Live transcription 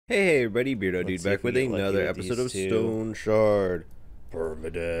Hey everybody, Beardo Dude Let's see back if we with get lucky another with episode of these two. Stoneshard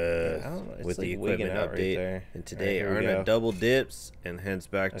Permadeath I don't know, it's with the like wigging equipment out right update. there. And today Alright, here we Arna go. double dips and heads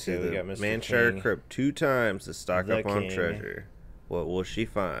back Okay, to we the got Mr. Manshire King, Crypt 2 times to stock the up on King. treasure. What will she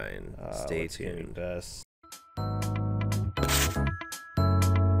find? Stay What's gonna be tuned. best?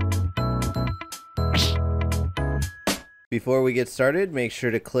 Before we get started, make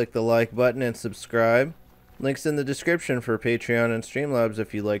sure to click the like button and subscribe. Links in the description for Patreon and Streamlabs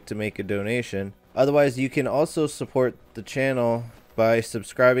if you'd like to make a donation. Otherwise, you can also support the channel by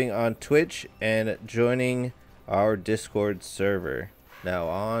subscribing on Twitch and joining our Discord server. Now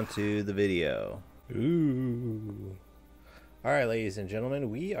on to the video. Ooh. Alright, ladies and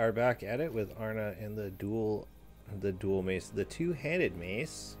gentlemen, we are back at it with Arna and the dual mace, the two-handed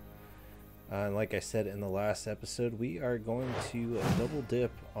mace. And like I said in the last episode, we are going to double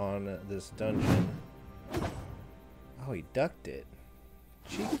dip on this dungeon. Oh, he ducked it.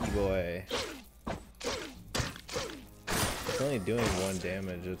 Cheeky boy. It's only doing 1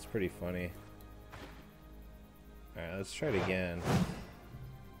 damage. It's pretty funny. Alright, let's try it again.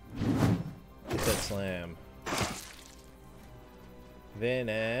 Get that slam.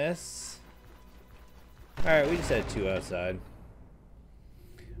 Venice. Alright, we just had 2 outside.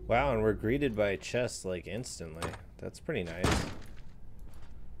 Wow, and we're greeted by a chest like instantly. That's pretty nice.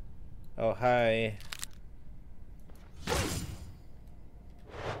 Oh, hi.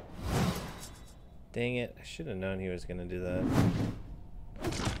 Dang it, I should have known he was gonna do that.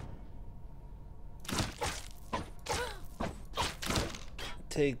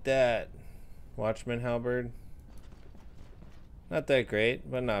 Take that, Watchman Halberd. Not that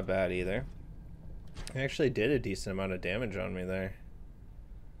great, but not bad either. He actually did a decent amount of damage on me there.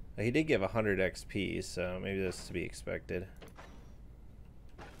 He did give 100 XP, so maybe that's to be expected.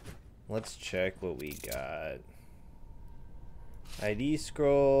 Let's check what we got. ID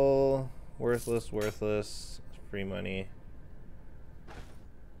scroll. Worthless, worthless. Free money.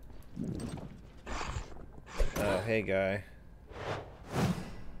 Oh, hey guy.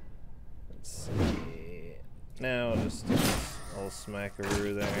 Let's see. Now just a little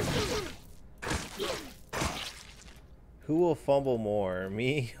smackaroo there. Who will fumble more,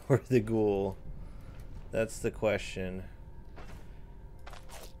 me or the ghoul? That's the question.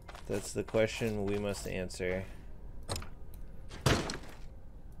 That's the question we must answer.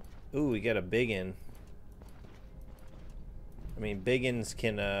 Ooh, we got a biggin. I mean, biggins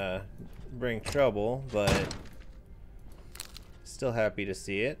can bring trouble, but still happy to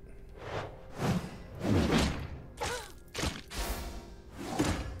see it.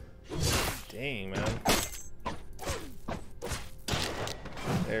 Dang, man.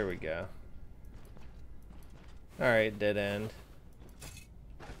 There we go. Alright, dead end.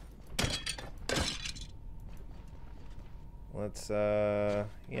 Let's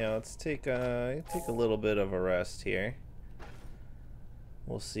let's take a little bit of a rest here.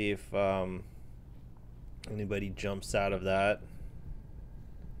 We'll see if anybody jumps out of that.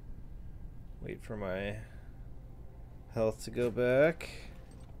 Wait for my health to go back.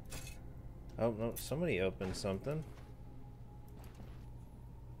 Oh no, somebody opened something.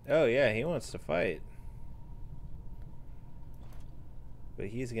 Oh yeah, he wants to fight. But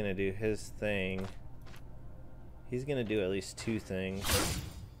he's gonna do his thing. He's gonna do at least 2 things.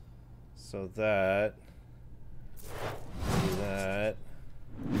 So that. Do that.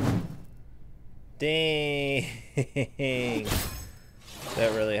 Dang!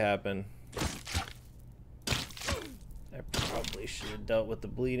 That really happened. I probably should have dealt with the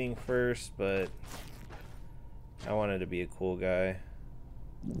bleeding first, but I wanted to be a cool guy.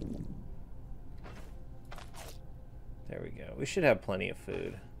 There we go. We should have plenty of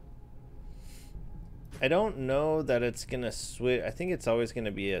food. I don't know that it's gonna switch. I think it's always gonna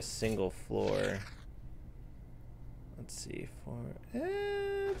be a single floor. Let's see.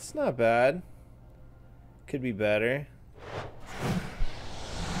 It's not bad. Could be better.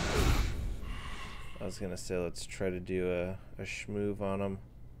 I was gonna say let's try to do a schmoove on him.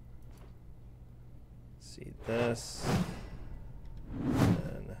 Let's see this.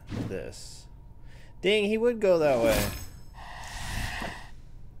 And this. Dang, he would go that way.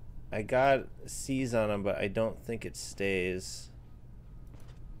 I got C's on him, but I don't think it stays.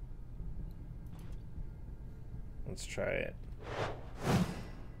 Let's try it.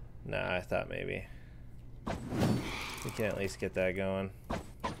 Nah, I thought maybe. We can at least get that going.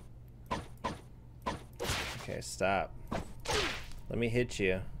 Okay, stop. Let me hit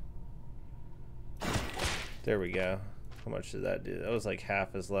you. There we go. How much did that do? That was like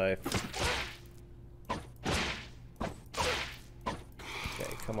half his life.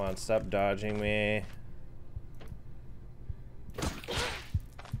 Okay, come on, stop dodging me.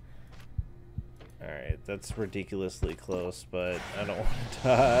 Alright, that's ridiculously close, but I don't want to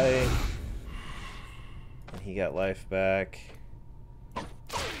die. And he got life back.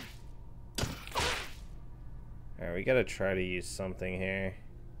 Alright, we gotta try to use something here.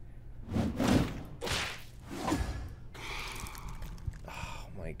 Oh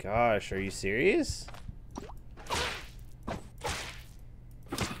my gosh, are you serious?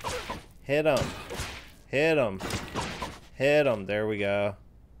 Hit him. Hit him. Hit him. There we go.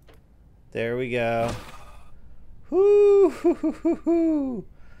 There we go. Whoo!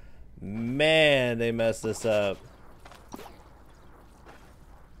 Man, they messed this up.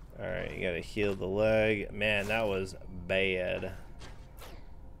 Alright, you gotta heal the leg. Man, that was bad.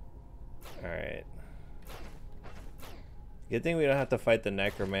 Alright. Good thing we don't have to fight the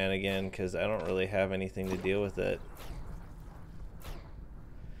Necroman again, because I don't really have anything to deal with it.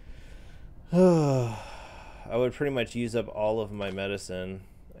 I would pretty much use up all of my medicine.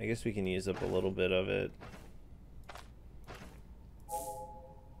 I guess we can use up a little bit of it.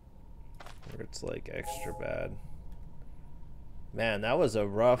 Where it's like extra bad. Man, that was a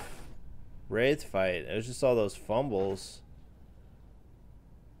rough Wraith fight. It was just all those fumbles.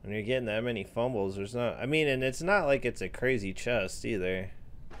 When you're getting that many fumbles, there's not... I mean, and it's not like it's a crazy chest either.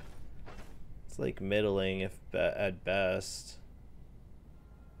 It's like middling if at best.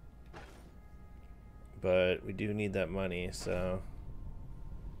 But we do need that money, so...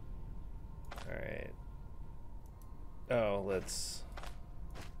 Alright. Oh, let's...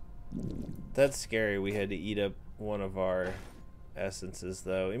 That's scary. We had to eat up one of our essences,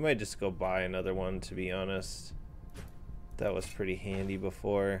 though. We might just go buy another one, to be honest. That was pretty handy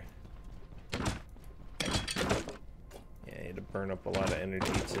before. Yeah, I had to burn up a lot of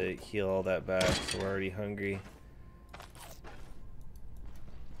energy to heal all that back, so we're already hungry.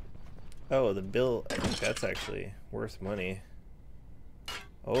 Oh, the bill, I think that's actually worth money.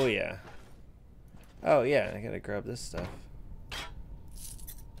 Oh, yeah. Oh, yeah, I gotta grab this stuff. I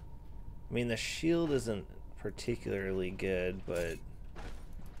mean, the shield isn't particularly good, but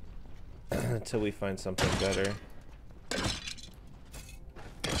until we find something better.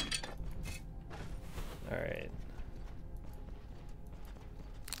 Alright.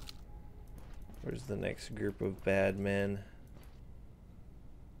 Where's the next group of bad men?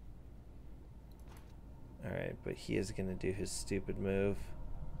 Alright, but he is gonna do his stupid move.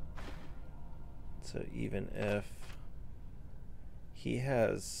 So even if he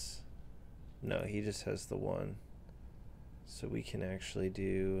has... No, he just has the one. So we can actually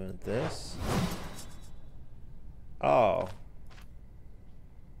do this. Oh.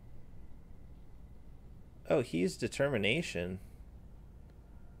 Oh, he's determination.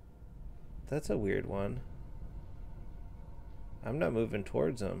 That's a weird one. I'm not moving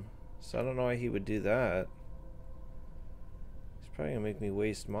towards him, so I don't know why he would do that. He's probably gonna make me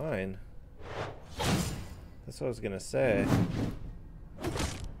waste mine. That's what I was gonna say.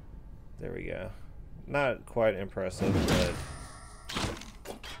 There we go. Not quite impressive,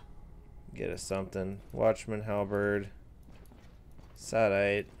 but get us something. Watchman halberd.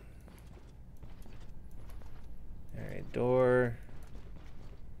 Sadite. Alright, door.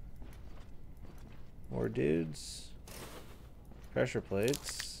 More dudes. Pressure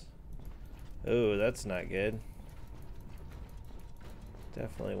plates. Oh, that's not good.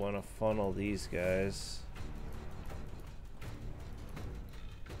 Definitely want to funnel these guys.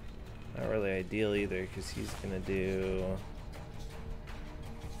 Not really ideal either, because he's gonna do...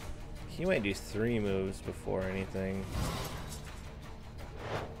 He might do 3 moves before anything.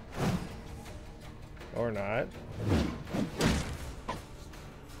 Or not.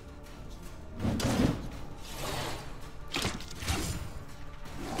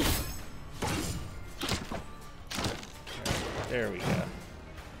 There we go.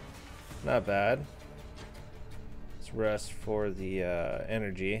 Not bad. Let's rest for the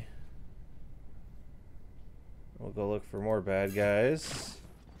energy. We'll go look for more bad guys.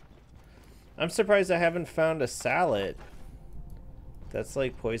 I'm surprised I haven't found a salad. That's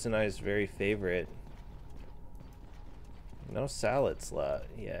like Poison Eye's very favorite. No salads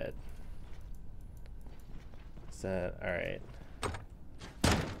yet. Is that alright?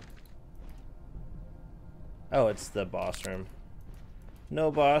 Oh, it's the boss room. No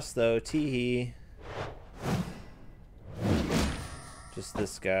boss though, teehee. Just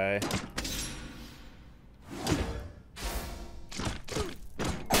this guy.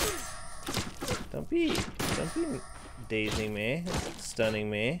 Don't be dazing me, stunning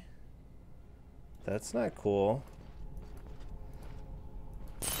me. That's not cool.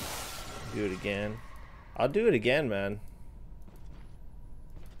 Do it again. I'll do it again, man.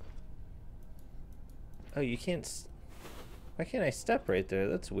 Oh, you can't... Why can't I step right there?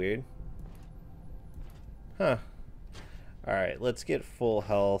 That's weird. Huh. Alright, let's get full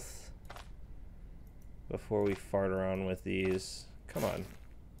health before we fart around with these. Come on.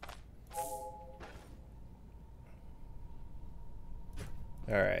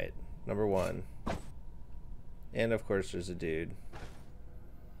 Alright, number 1. And of course there's a dude.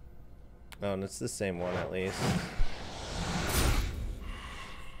 Oh, and it's the same one at least.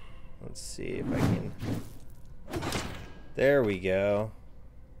 Let's see if I can... There we go.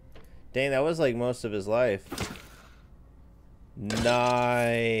 Dang, that was like most of his life.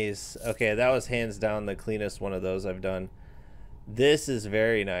 Nice. Okay, that was hands down the cleanest one of those I've done. This is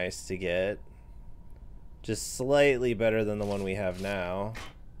very nice to get. Just slightly better than the one we have now.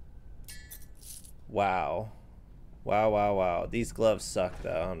 Wow. Wow, wow, wow. These gloves suck,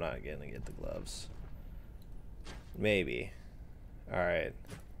 though. I'm not gonna get the gloves. Maybe. Alright.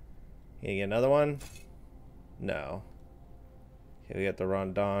 Can you get another one? No. Okay, we got the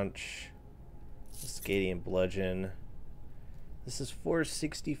Rondanche. The Scadian Bludgeon. This is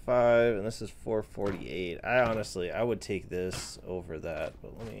 465, and this is 448. I would take this over that,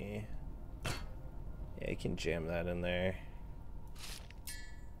 but let me... Yeah, I can jam that in there.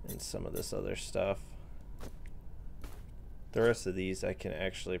 And some of this other stuff. The rest of these I can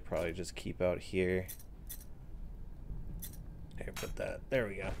actually probably just keep out here. Here, put that. There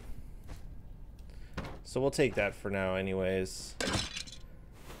we go. So we'll take that for now anyways.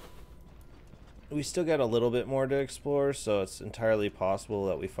 We still got a little bit more to explore, so it's entirely possible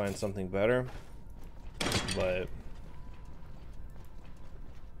that we find something better. But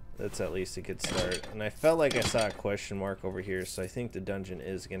that's at least a good start. And I felt like I saw a question mark over here, so I think the dungeon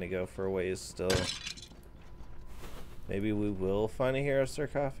is going to go for a ways still. Maybe we will find a hero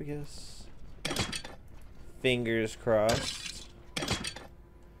sarcophagus. Fingers crossed.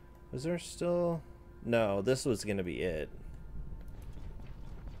 Was there still... No, this was going to be it.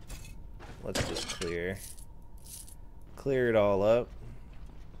 Let's just clear. Clear it all up.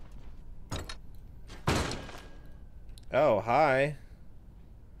 Oh, hi.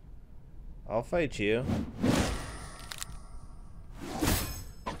 I'll fight you.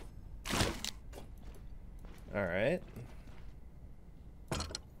 Alright.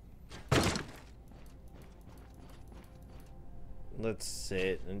 Let's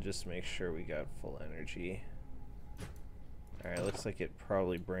sit and just make sure we got full energy. Alright, looks like it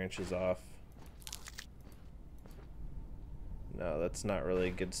probably branches off. No, that's not really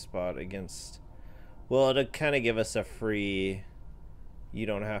a good spot against... Well, it'll kind of give us a free... You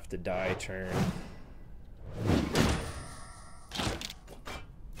don't have to die turn.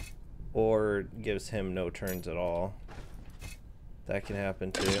 Or gives him no turns at all. That can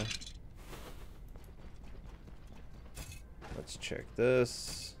happen too. Let's check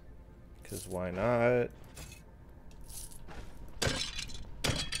this. Because why not?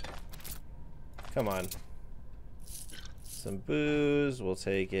 Come on. Some booze. We'll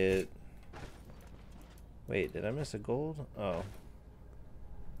take it. Wait, did I miss a gold? Oh.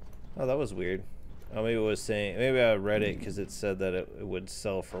 Oh, that was weird. Oh, maybe it was saying... Maybe I read it because it said that it would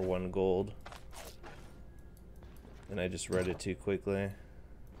sell for 1 gold. And I just read it too quickly.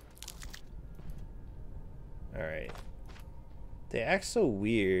 Alright. They act so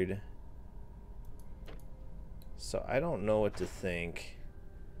weird. So I don't know what to think.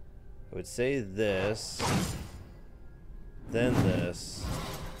 I would say this. Then this.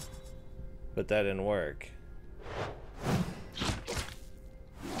 But that didn't work.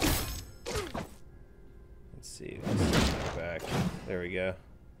 Let's see. Back. There we go.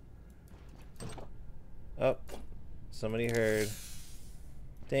 Oh. Somebody heard.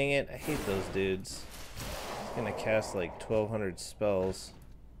 Dang it. I hate those dudes. He's gonna cast like 1,200 spells.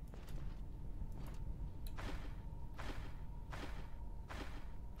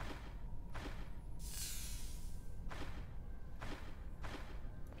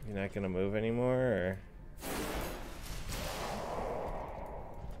 You're not gonna move anymore, or?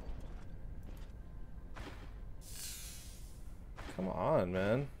 Come on,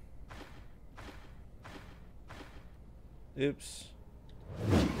 man. Oops.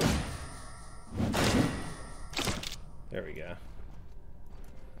 There we go.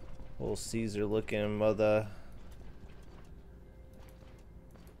 Little Caesar looking mother.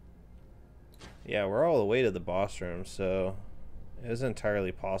 Yeah, we're all the way to the boss room, so it is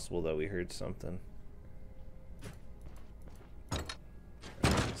entirely possible that we heard something.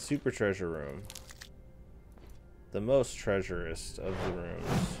 Super treasure room. The most treasurous of the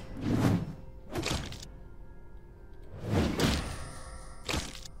rooms.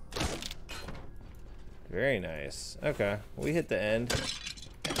 Very nice. Okay, we hit the end.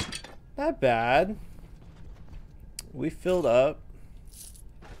 Not bad. We filled up.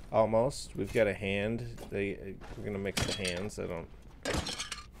 Almost. We've got a hand. We're gonna mix the hands. I don't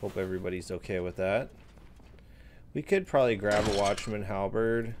hope everybody's okay with that. We could probably grab a Watchman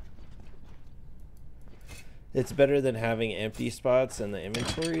Halberd. It's better than having empty spots in the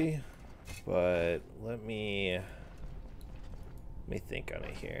inventory, but let me think on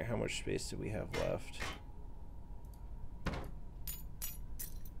it here. How much space do we have left?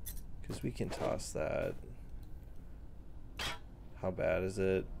 Because we can toss that. How bad is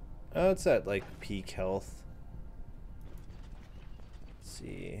it? Oh, it's at like peak health. Let's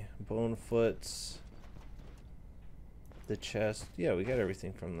see. Bone foots. The chest. Yeah, we got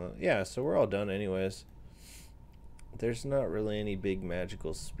everything from the... Yeah, so we're all done anyways. There's not really any big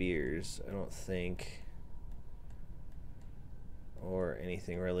magical spears, I don't think. Or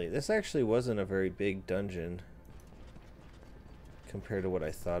anything really. This actually wasn't a very big dungeon compared to what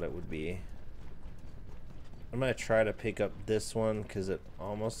I thought it would be. I'm gonna try to pick up this one because it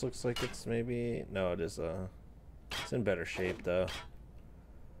almost looks like it's maybe... No, it is it's in better shape though.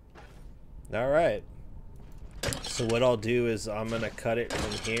 Alright. So what I'll do is I'm gonna cut it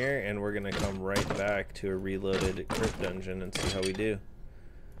from here and we're gonna come right back to a reloaded Crypt dungeon and see how we do.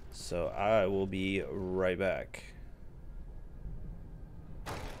 So I will be right back.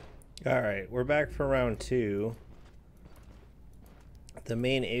 Alright, we're back for round 2. The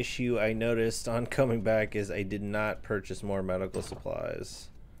main issue I noticed on coming back is I did not purchase more medical supplies.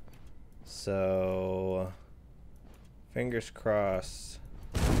 So fingers crossed.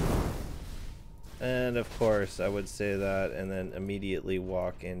 And of course I would say that and then immediately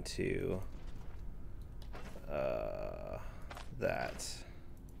walk into that.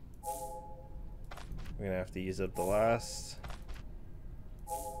 We're gonna have to use up the last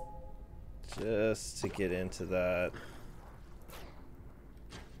just to get into that.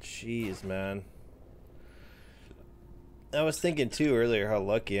 Jeez, man. I was thinking too earlier how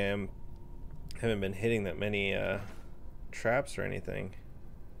lucky I am. Haven't been hitting that many traps or anything.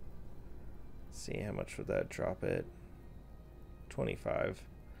 Let's see, how much would that drop it? 25.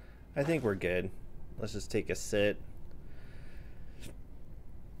 I think we're good. Let's just take a sit.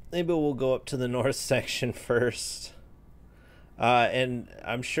 Maybe we'll go up to the north section first. And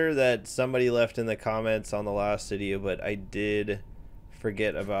I'm sure that somebody left in the comments on the last video, but I did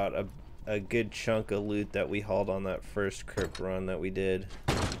forget about a good chunk of loot that we hauled on that first Crypt run that we did.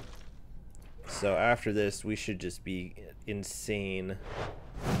 So after this, we should just be insanely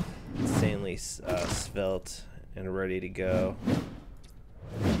svelte and ready to go.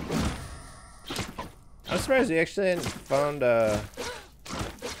 I'm surprised we actually hadn't found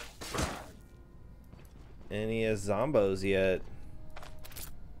any zombos yet.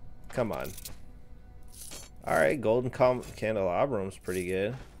 Come on. Alright, golden candelabram's pretty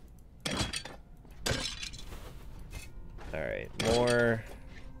good. Alright,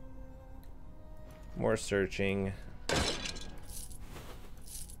 more searching.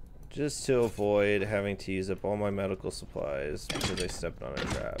 Just to avoid having to use up all my medical supplies because I stepped on a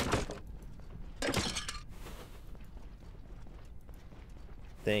trap.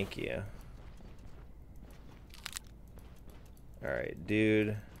 Thank you. Alright,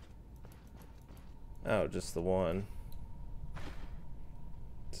 dude. Oh, just the one.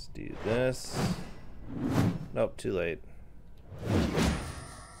 Let's do this. Nope, too late.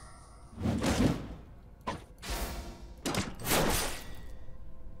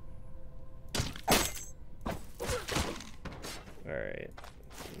 Alright,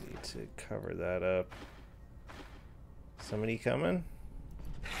 need to cover that up. Somebody coming?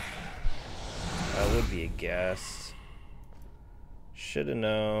 That would be a guess. Should have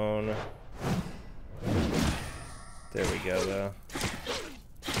known. There we go, though.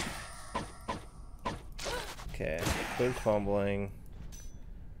 Okay, quit fumbling.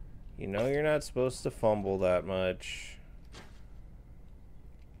 You know you're not supposed to fumble that much.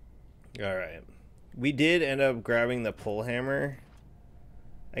 Alright. We did end up grabbing the pole hammer.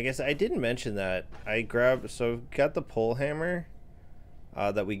 I guess I didn't mention that. So got the pole hammer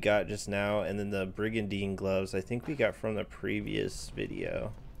that we got just now, and then the brigandine gloves I think we got from the previous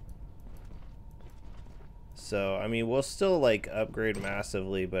video. So I mean we'll still like upgrade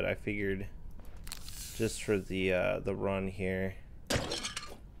massively, but I figured just for the run here it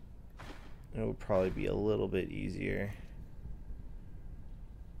would probably be a little bit easier.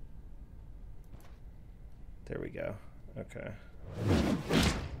 There we go. Okay.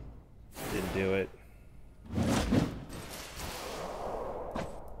 Didn't do it.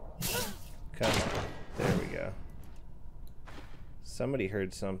 Come on. There we go. Somebody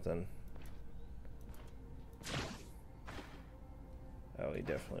heard something. Oh, we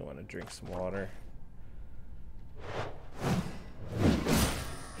definitely want to drink some water.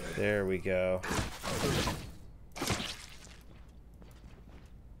 There we go.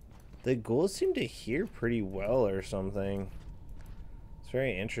 The ghouls seem to hear pretty well or something. It's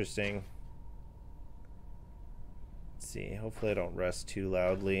very interesting. Let's see. Hopefully I don't rest too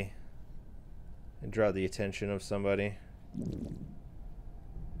loudly and draw the attention of somebody.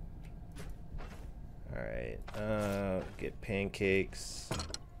 Alright. Get pancakes.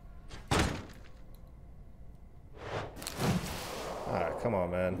 Ah, come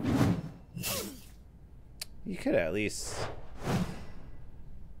on, man. You could at least...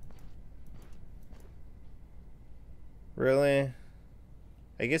 Really?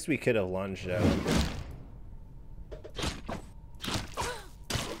 I guess we could have lunged at him.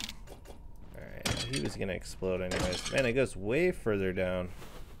 Alright, he was gonna explode anyways. Man, it goes way further down.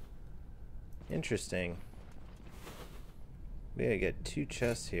 Interesting. We gotta get 2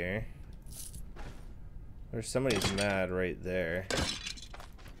 chests here. There's somebody's mad right there.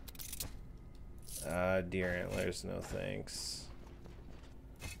 Deer antlers, no thanks.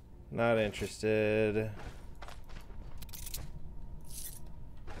 Not interested.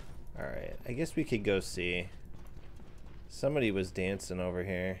 Alright, I guess we could go see. Somebody was dancing over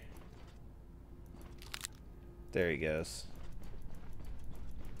here. There he goes.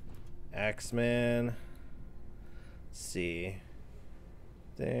 Axeman. Let's see.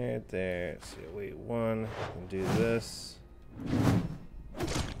 There. Let's see, wait, 1. And do this.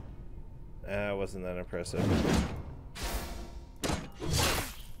 Wasn't that impressive.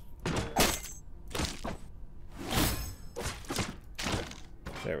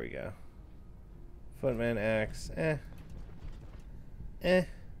 There we go. Footman axe.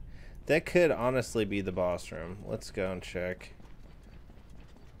 That could honestly be the boss room. Let's go and check.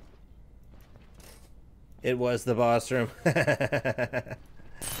 It was the boss room.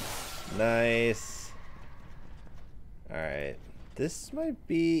 Nice. Alright. This might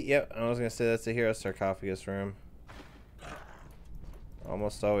be... Yep, I was going to say that's the hero sarcophagus room.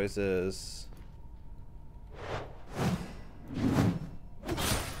 Almost always is.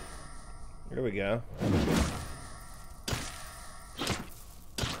 Here we go.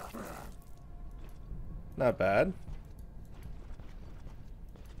 Not bad.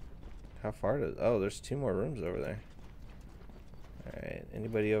 How far does... Oh, there's 2 more rooms over there. Alright,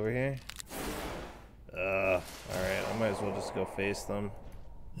 anybody over here? Alright, I might as well just go face them.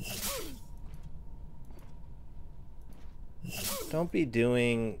 Don't be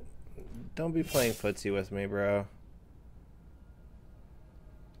playing footsie with me, bro.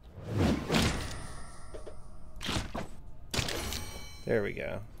 There we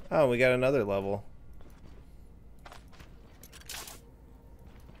go. Oh, we got another level.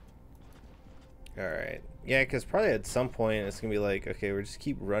 Alright. Yeah, because probably at some point it's going to be like, okay, we're just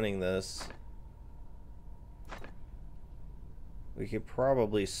keep running this. We could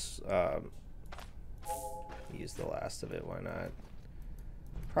probably use the last of it. Why not?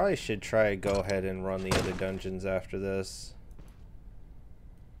 Probably should try go ahead and run the other dungeons after this.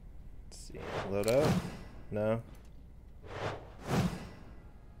 Let's see. Load up? No?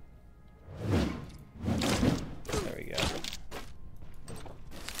 There we go.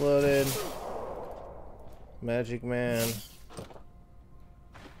 Exploded. Magic Man.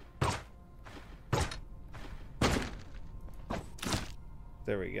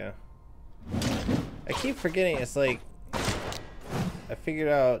 There we go. I keep forgetting, it's like I figured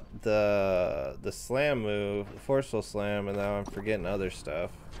out the slam move, the forceful slam, and now I'm forgetting other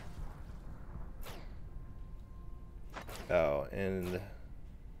stuff. Oh, and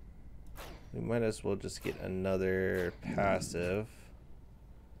we might as well just get another passive.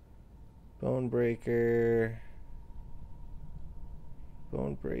 Bone Breaker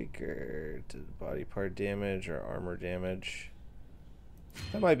to body part damage or armor damage.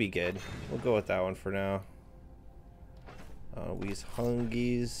 That might be good. We'll go with that one for now. We's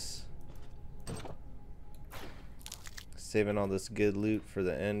hungies. Saving all this good loot for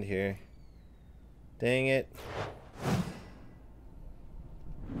the end here. Dang it.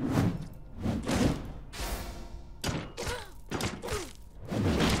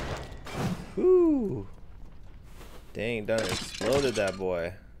 Whoo! Dang, done exploded that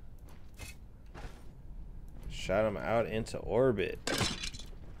boy. Shot him out into orbit.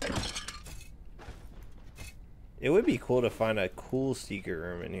 It would be cool to find a cool secret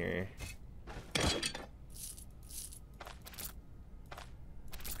room in here.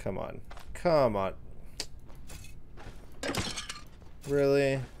 Come on. Come on.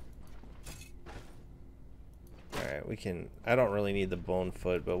 Really? Alright, we can... I don't really need the bone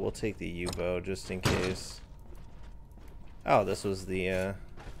foot, but we'll take the U-bow just in case. Oh, this was the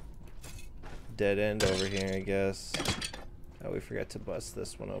dead end over here, I guess. Oh, we forgot to bust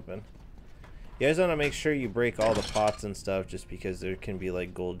this one open. You guys want to make sure you break all the pots and stuff just because there can be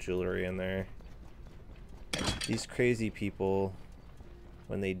like gold jewelry in there. These crazy people,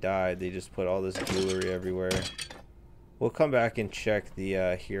 when they died, they just put all this jewelry everywhere. We'll come back and check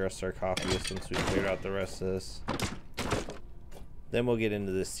the hero sarcophagus once we cleared out the rest of this. Then we'll get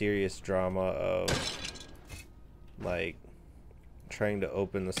into the serious drama of like trying to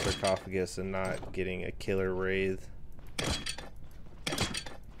open the sarcophagus and not getting a killer wraith.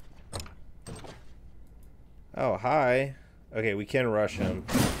 Oh, hi. Okay, we can rush him,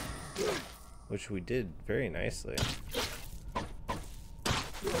 which we did very nicely.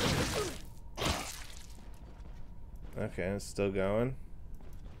 Okay, it's still going.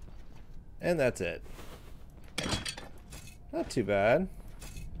 And that's it. Not too bad.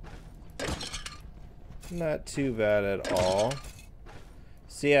 Not too bad at all.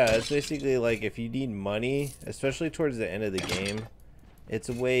 So yeah, it's basically like if you need money, especially towards the end of the game, it's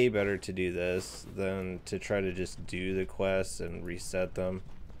way better to do this than to try to just do the quests and reset them.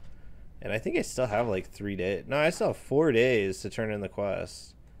 And I think I still have like 3 days. No, I still have 4 days to turn in the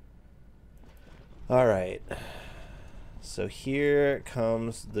quest. Alright. So here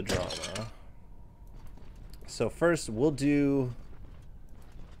comes the drama. So first we'll do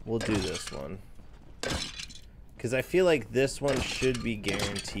this one. Because I feel like this one should be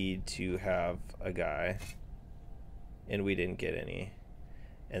guaranteed to have a guy. And we didn't get any.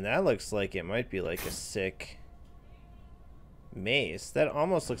 And that looks like it might be like a sick mace. That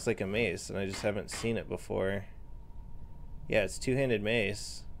almost looks like a mace, and I just haven't seen it before. Yeah, it's two-handed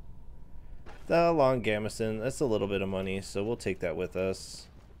mace. The long gambeson, that's a little bit of money, so we'll take that with us.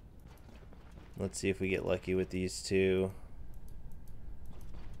 Let's see if we get lucky with these two.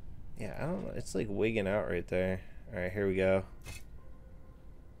 Yeah, I don't know. It's like wigging out right there. Alright, here we go.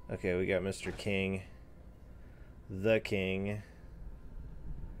 Okay, we got Mr. King. The King.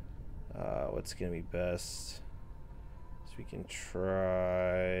 What's gonna be best? So we can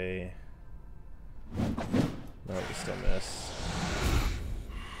try. No, we still miss.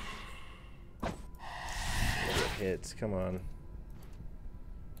 It hits. Come on.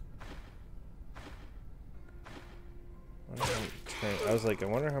 I was like, I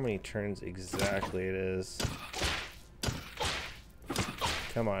wonder how many turns exactly it is.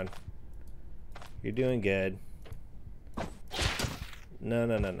 Come on. You're doing good. No,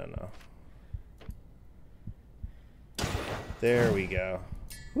 no, no, no, no. There we go.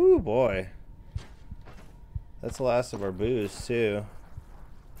 Whoo, boy. That's the last of our booze, too.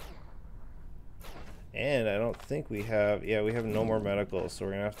 And I don't think we have... Yeah, we have no more medicals, so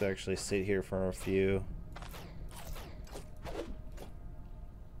we're going to have to actually sit here for a few.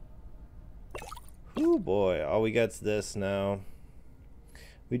 Whoo, boy. All we got's this now.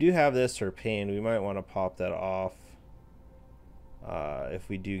 We do have this for pain. We might want to pop that off. If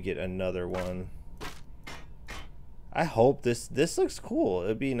we do get another one. I hope this looks cool.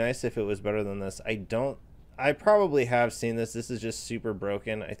 It'd be nice if it was better than this. I probably have seen this. This is just super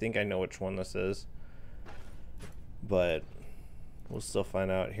broken. I think I know which one this is. But we'll still find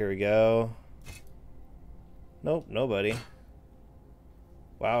out. Here we go. Nope, nobody.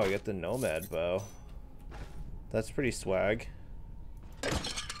 Wow, I got the Nomad bow. That's pretty swag.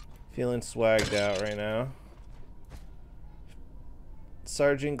 Feeling swagged out right now.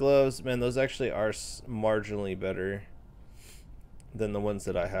 Sergeant gloves, man, those actually are marginally better than the ones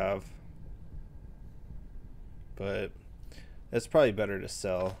that I have. But it's probably better to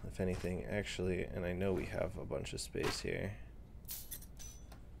sell, if anything, actually. And I know we have a bunch of space here.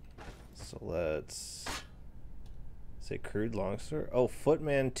 So let's say crude longsword. Oh,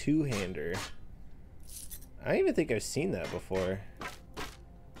 footman two-hander. I don't even think I've seen that before.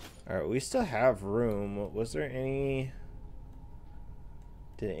 Alright, we still have room. Was there any...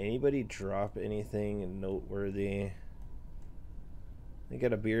 Did anybody drop anything noteworthy? They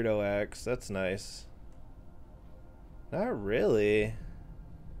got a Beardo axe. That's nice. Not really.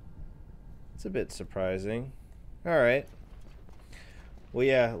 It's a bit surprising. Alright. Well,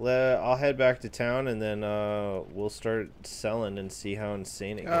 yeah, I'll head back to town and then we'll start selling and see how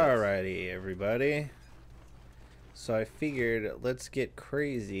insane it gets. Alrighty, everybody. So I figured, let's get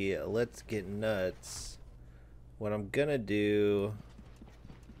crazy. Let's get nuts. What I'm gonna do...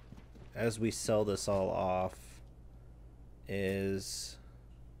 as we sell this all off is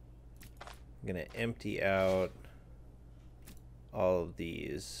I'm gonna empty out all of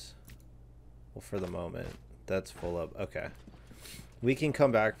these. Well, for the moment that's full up. Okay, we can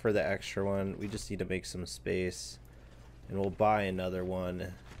come back for the extra one. We just need to make some space and we'll buy another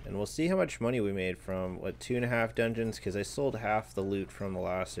one and we'll see how much money we made from what 2.5 dungeons, because I sold half the loot from the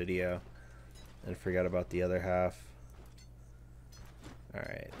last video and forgot about the other half.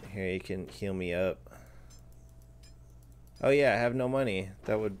 Alright, here you can heal me up. Oh yeah, I have no money.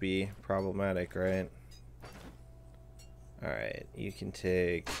 That would be problematic, right? Alright, you can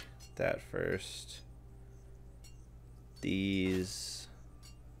take that first. These.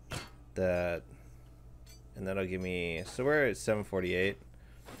 That. And that'll give me... So we're at 748.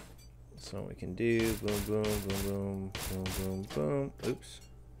 So what we can do... Boom, boom, boom, boom, boom, boom, boom. Oops.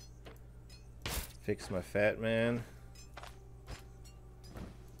 Fix my fat man.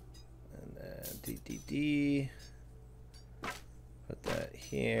 And then DDD. Put that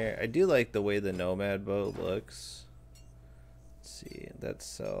here. I do like the way the Nomad boat looks. Let's see. That's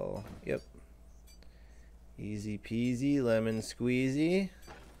so... Yep. Easy peasy, lemon squeezy.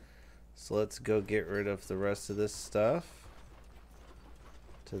 So let's go get rid of the rest of this stuff.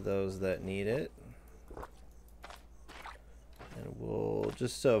 To those that need it. And we'll,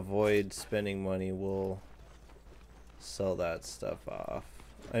 just to avoid spending money, we'll sell that stuff off.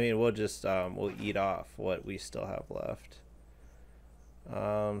 I mean, we'll just, we'll eat off what we still have left.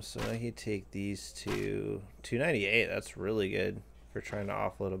 So now you take these two. 298, that's really good for trying to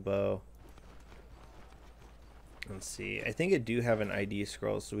offload a bow. Let's see. I think it do have an ID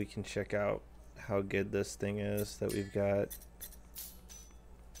scroll, so we can check out how good this thing is that we've got.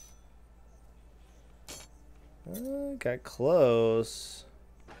 Got close.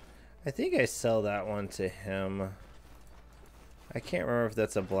 I think I sell that one to him. I can't remember if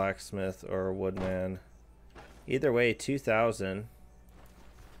that's a blacksmith or a woodman. Either way, 2,000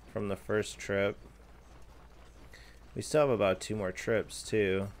 from the first trip. We still have about 2 more trips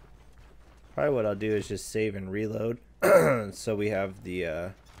too. Probably what I'll do is just save and reload so we have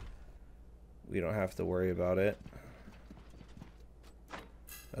the we don't have to worry about it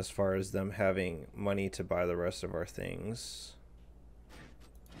as far as them having money to buy the rest of our things.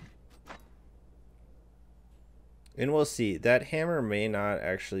 And we'll see. That hammer may not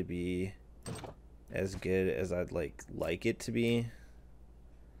actually be as good as I'd like it to be.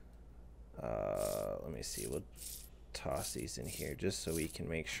 Let me see. We'll toss these in here just so we can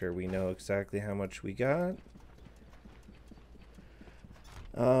make sure we know exactly how much we got.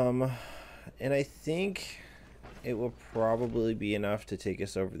 And I think it will probably be enough to take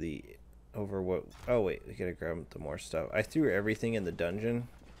us over what... Oh wait, we gotta grab the more stuff. I threw everything in the dungeon.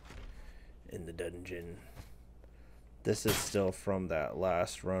 This is still from that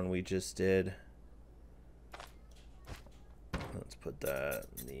last run we just did. Let's put that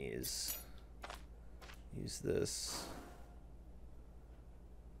in these. Use this.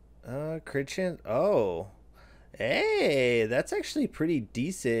 Crit chance. Oh. Hey, that's actually pretty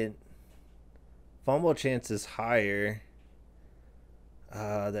decent. Fumble chance is higher.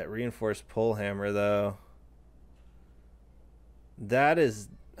 That reinforced pole hammer though. That is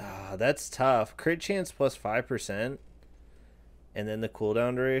that's tough. Crit chance plus 5%. And then the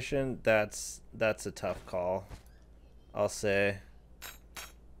cooldown duration, that's a tough call, I'll say.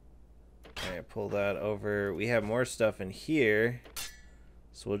 Alright, pull that over. We have more stuff in here,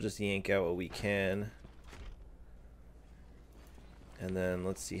 so we'll just yank out what we can. And then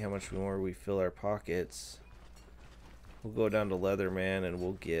let's see how much more we fill our pockets. We'll go down to Leatherman and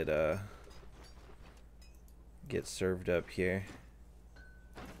we'll get served up here.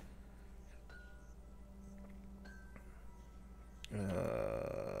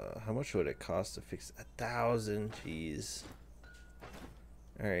 How much would it cost to fix 1,000? Jeez.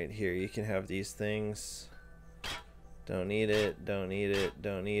 Alright, here, you can have these things. Don't need it, don't need it,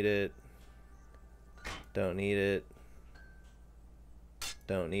 don't need it. Don't need it.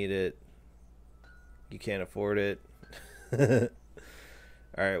 Don't need it. You can't afford it.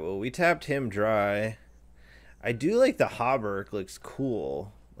 Alright, well, we tapped him dry. I do like the hauberk, looks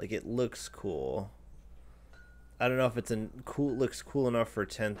cool. Like, it looks cool. I don't know if it's looks cool enough for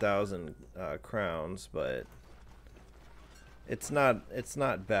 10,000 crowns, but it's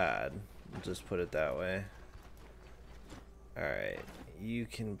not bad. We'll just put it that way. All right, you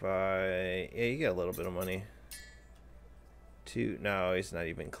can buy. Yeah, you got a little bit of money. No, he's not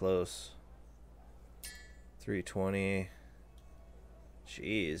even close. 320.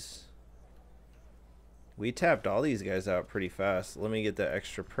 Jeez. We tapped all these guys out pretty fast. Let me get the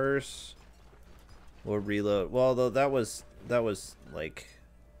extra purse. We'll reload. Well, though that was like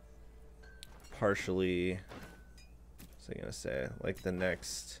partially, what's I gonna say, like the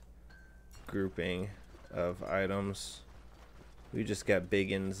next grouping of items. We just got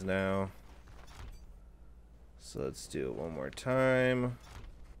biggins now. So let's do it one more time.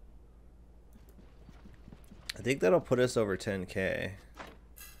 I think that'll put us over 10K,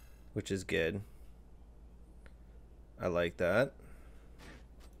 which is good. I like that.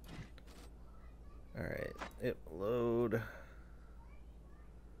 Alright, it load.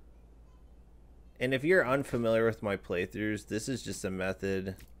 And if you're unfamiliar with my playthroughs, this is just a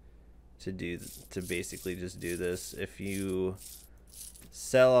method to basically just do this. If you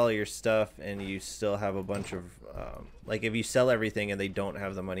sell all your stuff and you still have a bunch of like if you sell everything and they don't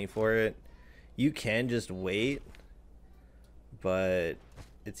have the money for it, you can just wait, but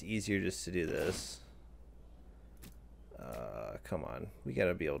it's easier just to do this. Come on, we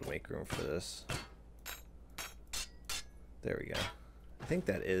gotta be able to make room for this. There we go. I think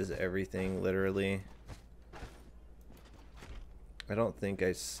that is everything, literally. I don't think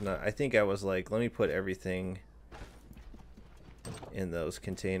I think I was like, let me put everything in those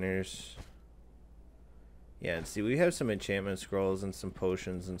containers. Yeah, and see, we have some enchantment scrolls and some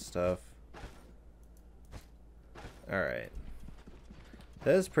potions and stuff. Alright.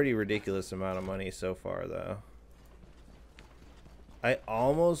 That is a pretty ridiculous amount of money so far, though. I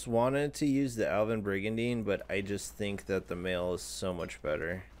almost wanted to use the Alvin Brigandine, but I just think that the male is so much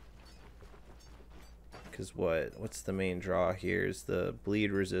better. Because what's the main draw here is the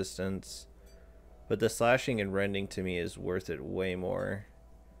bleed resistance. But the slashing and rending to me is worth it way more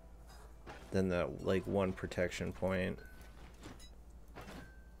than the like one protection point.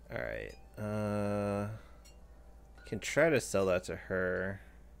 Alright. Can try to sell that to her.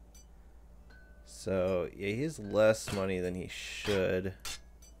 So yeah, he has less money than he should.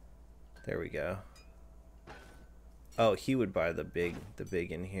 There we go. Oh, he would buy the big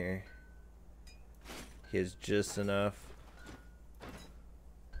in here. He has just enough.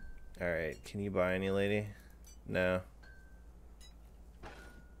 Alright, can you buy any, lady? No.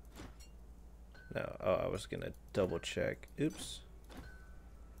 No. Oh, I was gonna double check. Oops.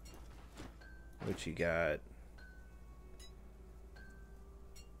 What you got?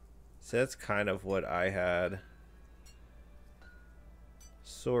 So that's kind of what I had.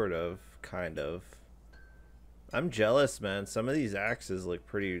 Sort of, kind of. I'm jealous, man. Some of these axes look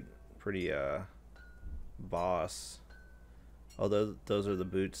pretty boss. Although those are the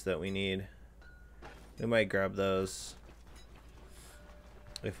boots that we need. We might grab those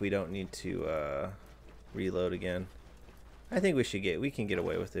if we don't need to reload again. I think we can get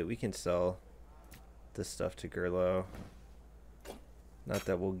away with it. We can sell this stuff to Gerlo. Not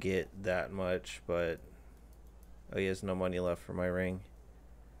that we'll get that much, but oh, he has no money left for my ring.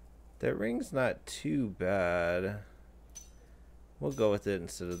 That ring's not too bad. We'll go with it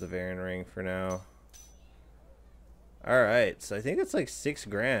instead of the Varan ring for now. Alright, so I think it's like 6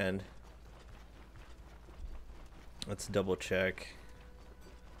 grand. Let's double check.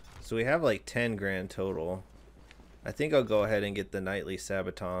 So we have like 10 grand total. I think I'll go ahead and get the nightly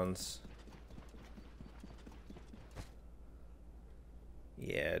sabatons.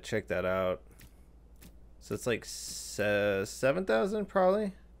 Yeah, check that out. So it's like 7,000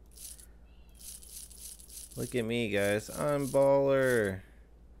 probably. Look at me, guys. I'm baller.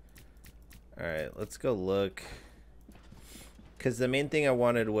 Alright, let's go look. Because the main thing I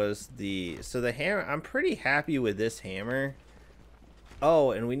wanted was the hammer. I'm pretty happy with this hammer. Oh,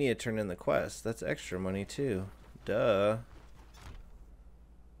 and we need to turn in the quest. That's extra money too. Duh.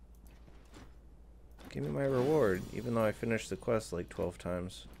 Give me my reward, even though I finished the quest like 12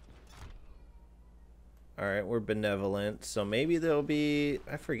 times. Alright, we're benevolent. So maybe there'll be...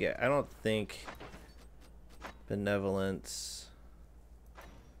 I forget. I don't think... Benevolence...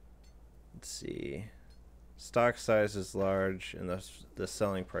 Let's see... Stock size is large, and the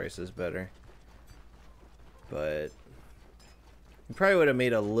selling price is better. But... we probably would have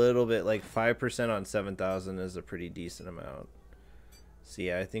made a little bit, like 5% on 7,000 is a pretty decent amount. So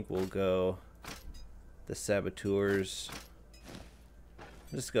yeah, I think we'll go... the saboteurs.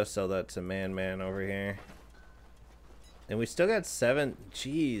 Just go sell that to Man over here. And we still got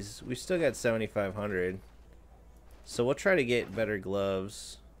we still got 7,500. So we'll try to get better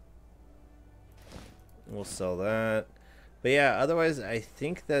gloves. We'll sell that. But yeah, otherwise I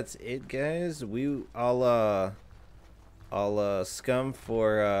think that's it, guys. I'll scum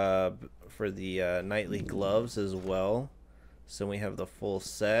for the nightly gloves as well. So we have the full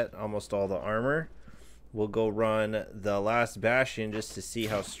set, almost all the armor. We'll go run the last bastion just to see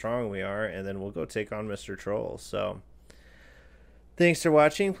how strong we are, and then we'll go take on Mr. Troll. So thanks for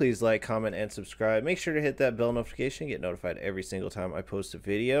watching. Please like, comment, and subscribe. Make sure to hit that bell notification, get notified every single time I post a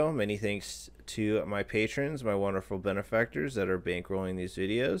video. Many thanks to my patrons, my wonderful benefactors that are bankrolling these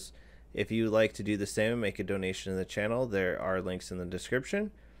videos. If you would like to do the same and make a donation to the channel, there are links in the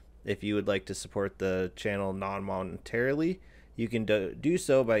description. If you would like to support the channel non-monetarily, you can do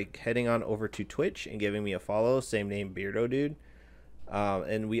so by heading on over to Twitch and giving me a follow, same name, Beardo Dude.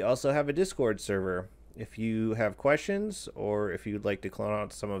 And we also have a Discord server. If you have questions or if you'd like to clone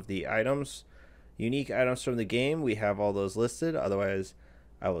out some of the items, unique items from the game, we have all those listed. Otherwise,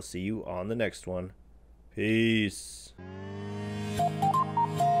 I will see you on the next one. Peace.